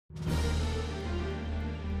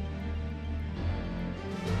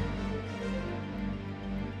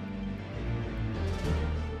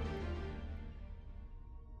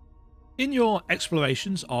In your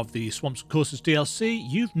explorations of the Swamps of Corsus DLC,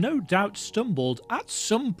 you've no doubt stumbled at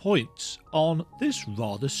some point on this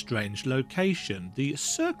rather strange location, the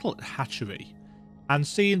CIRCLET Hatchery, and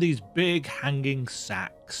seen these big hanging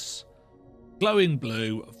sacks, glowing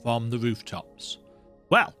blue from the rooftops.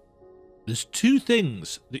 Well, there's two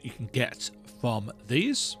things that you can get from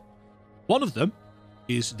these. One of them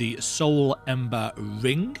is the Soul Ember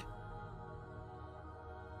ring,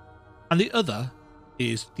 and the other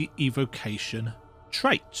is the Evocation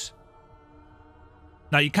trait.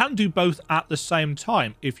 Now, you can do both at the same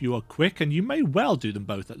time if you are quick, and you may well do them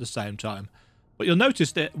both at the same time. But you'll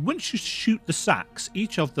notice that once you shoot the sacks,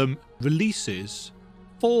 each of them releases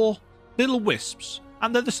 4 little wisps,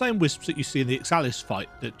 and they're the same wisps that you see in the Ixalis fight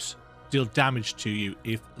that deal damage to you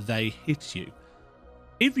if they hit you.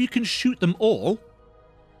 If you can shoot them all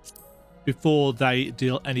before they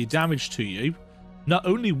deal any damage to you, not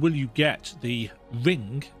only will you get the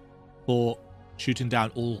ring for shooting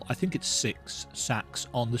down all, I think it's 6 sacks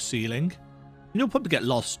on the ceiling, and you'll probably get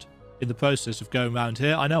lost in the process of going around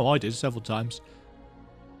here. I know I did several times.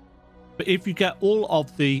 But if you get all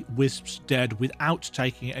of the wisps dead without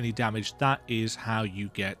taking any damage, that is how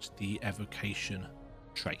you get the Evocation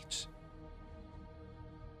trait.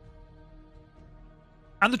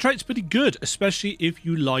 And the trait's pretty good, especially if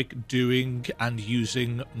you like doing and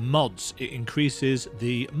using mods. It increases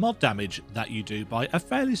the mod damage that you do by a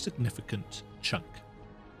fairly significant chunk.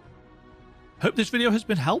 Hope this video has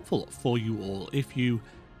been helpful for you all. If you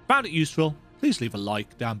found it useful, please leave a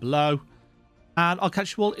like down below, and I'll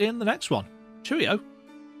catch you all in the next one. Cheerio!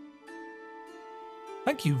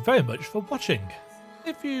 Thank you very much for watching.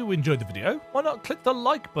 If you enjoyed the video, why not click the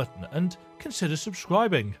like button and consider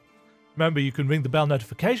subscribing. Remember, you can ring the bell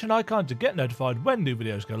notification icon to get notified when new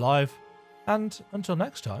videos go live. And until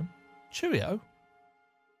next time, cheerio.